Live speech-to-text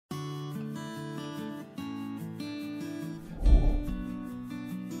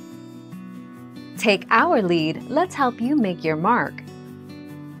Take our lead, let's help you make your mark.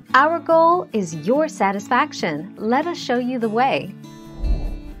 Our goal is your satisfaction. Let us show you the way.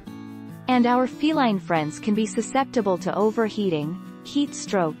 And our feline friends can be susceptible to overheating, heat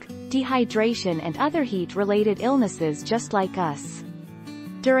stroke, dehydration and other heat-related illnesses just like us.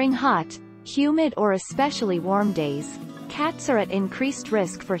 During hot, humid or especially warm days, cats are at increased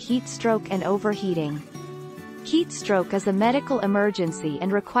risk for heat stroke and overheating. Heat stroke is a medical emergency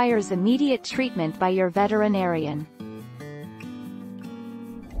and requires immediate treatment by your veterinarian.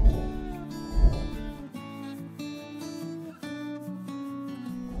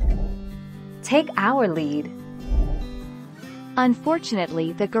 Take our lead.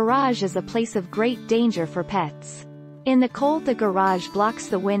 Unfortunately, the garage is a place of great danger for pets. In the cold, the garage blocks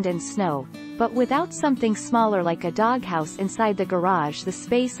the wind and snow, but without something smaller like a doghouse inside the garage, the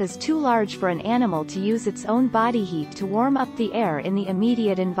space is too large for an animal to use its own body heat to warm up the air in the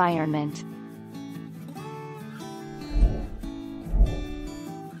immediate environment.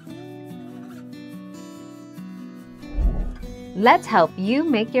 Let's help you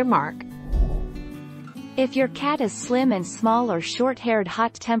make your mark. If your cat is slim and small or short-haired,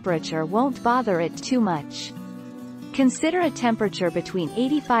 hot temperature won't bother it too much. Consider a temperature between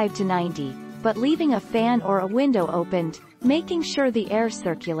 85 to 90, but leaving a fan or a window opened, making sure the air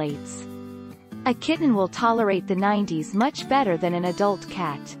circulates. A kitten will tolerate the 90s much better than an adult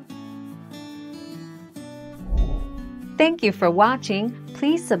cat. Thank you for watching.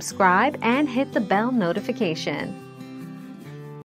 Please subscribe and hit the bell notification.